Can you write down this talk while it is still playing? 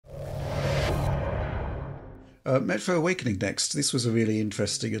Metro Awakening next. This was a really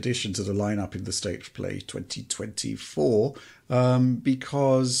interesting addition to the lineup in the State of Play 2024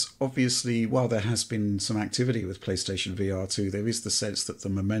 because obviously, while there has been some activity with PlayStation VR 2, there is the sense that the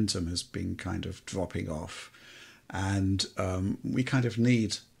momentum has been kind of dropping off. And we kind of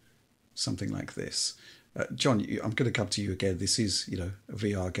need something like this. John, I'm going to come to you again. This is, a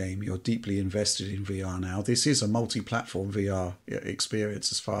VR game. You're deeply invested in VR now. This is a multi-platform VR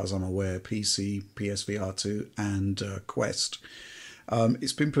experience, as far as I'm aware. PC, PSVR 2, and Quest.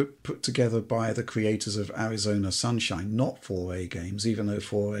 It's been put together by the creators of Arizona Sunshine, not 4A games, even though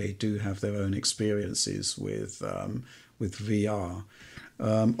 4A do have their own experiences with VR.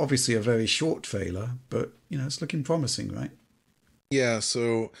 Obviously, a very short trailer, but it's looking promising, right? Yeah.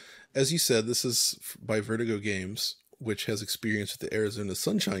 So, as you said, this is by Vertigo Games, which has experience with the Arizona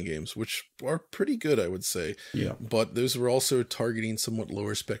Sunshine games, which are pretty good, I would say. Yeah. But those were also targeting somewhat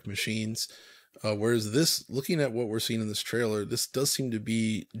lower spec machines. Whereas this, looking at what we're seeing in this trailer, this does seem to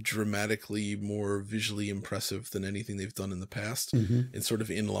be dramatically more visually impressive than anything they've done in the past, and sort of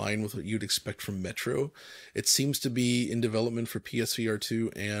in line with what you'd expect from Metro. It seems to be in development for PSVR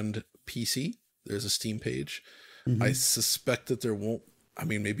 2 and PC. There's a Steam page. I suspect that there won't, I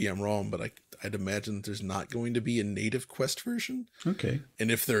mean, maybe I'm wrong, but I'd imagine that there's not going to be a native Quest version. Okay.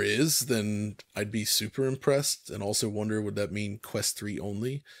 And if there is, then I'd be super impressed, and also wonder, would that mean Quest 3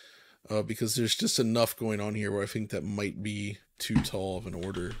 only? Because there's just enough going on here where I think that might be too tall of an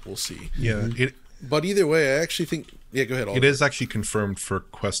order. We'll see. Yeah. But either way, I actually think... Yeah, go ahead, Oliver. It is actually confirmed for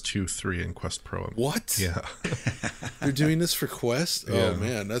Quest 2, 3, and Quest Pro. What? Yeah. They're doing this for Quest? Yeah. Oh,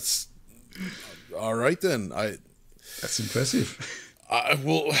 man, that's... All right, then. That's impressive.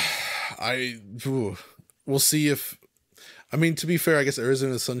 We'll see if... I mean, to be fair, I guess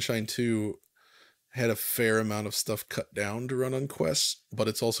Arizona Sunshine 2 had a fair amount of stuff cut down to run on Quest, but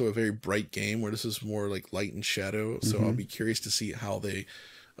it's also a very bright game where this is more like light and shadow. So I'll be curious to see how they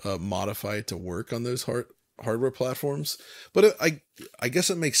modify it to work on those hardware platforms. But I guess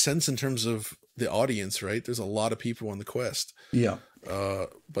it makes sense in terms of the audience, right? There's a lot of people on the Quest. Yeah.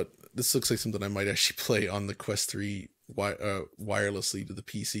 But this looks like something I might actually play on the Quest 3 wirelessly to the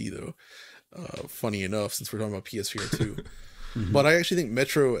PC, though. Funny enough, since we're talking about PSVR 2. But I actually think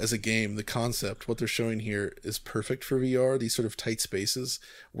Metro as a game, the concept, what they're showing here is perfect for VR. These sort of tight spaces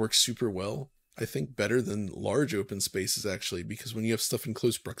work super well. I think better than large open spaces, actually, because when you have stuff in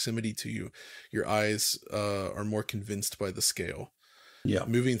close proximity to you, your eyes are more convinced by the scale. Yeah.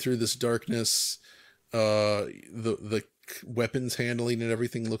 Moving through this darkness, the weapons handling and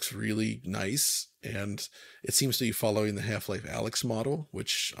everything looks really nice. And it seems to be following the Half-Life Alyx model,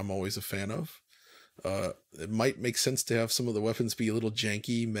 which I'm always a fan of. It might make sense to have some of the weapons be a little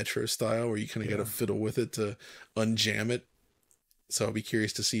janky Metro style, where you kind of got to fiddle with it to unjam it. So I'll be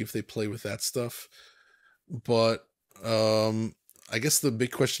curious to see if they play with that stuff. But I guess the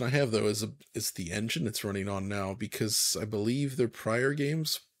big question I have, though, is the engine it's running on now, because I believe their prior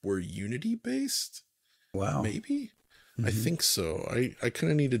games were Unity based. Wow. Maybe. I think so. I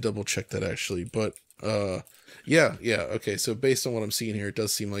kind of need to double check that, actually, but yeah. Okay. So based on what I'm seeing here, it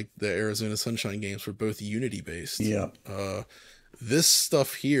does seem like the Arizona Sunshine games were both Unity based. Yeah. This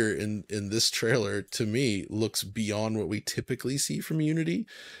stuff here in this trailer, to me, looks beyond what we typically see from Unity.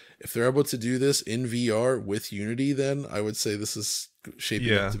 If they're able to do this in VR with Unity, then I would say this is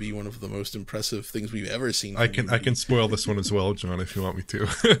shaping up to be one of the most impressive things we've ever seen. I can spoil this one as well, John, if you want me to.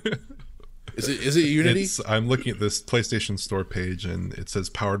 Is it Unity? I'm looking at this PlayStation Store page, and it says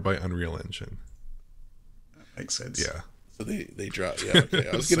powered by Unreal Engine. Makes sense. Yeah. So they dropped. Yeah. Okay.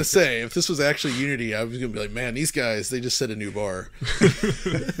 I was gonna say, if this was actually Unity, I was gonna be like, man, these guys, they just set a new bar.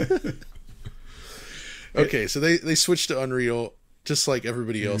 Okay, so they switched to Unreal, just like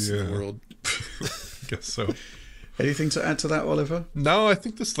everybody else in the world. Guess so. Anything to add to that, Oliver? No, I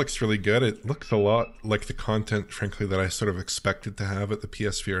think this looks really good. It looks a lot like the content, frankly, that I sort of expected to have at the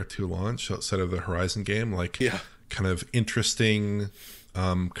PSVR 2 launch, outside of the Horizon game. Like, kind of interesting,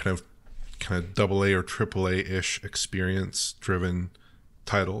 kind of AA or AAA-ish experience-driven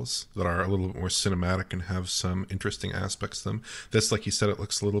titles that are a little bit more cinematic and have some interesting aspects to them. This, like you said, it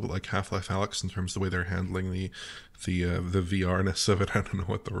looks a little bit like Half-Life Alyx in terms of the way they're handling the VR-ness of it. I don't know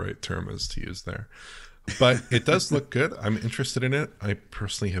what the right term is to use there. But it does look good. I'm interested in it. I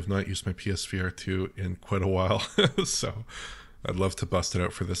personally have not used my PSVR 2 in quite a while, so I'd love to bust it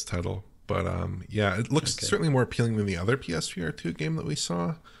out for this title. But yeah, it looks certainly more appealing than the other PSVR 2 game that we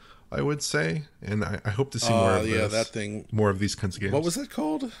saw, I would say. And I hope to see more of this, that thing. More of these kinds of games. What was that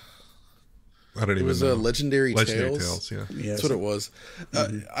called? I don't even know. It was Legendary Tales. Tales, yeah. That's what it was.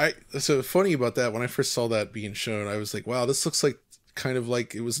 So funny about that, when I first saw that being shown, I was like, wow, this looks like kind of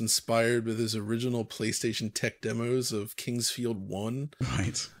like it was inspired with his original PlayStation tech demos of Kingsfield 1.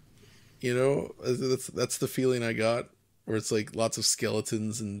 Right. You know, that's the feeling I got, where it's like lots of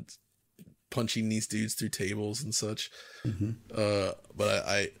skeletons and punching these dudes through tables and such. Mm-hmm. But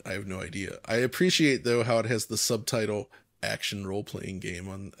I have no idea. I appreciate though how it has the subtitle action role-playing game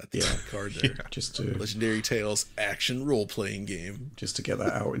on at the card there. Just to Legendary Tales action role-playing game. Just to get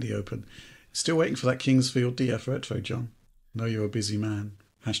that out in the open. Still waiting for that Kingsfield DF Retro, John. Know you're a busy man.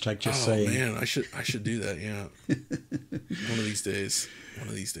 Hashtag just saying. Oh man, I should do that, yeah. One of these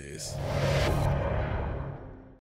days.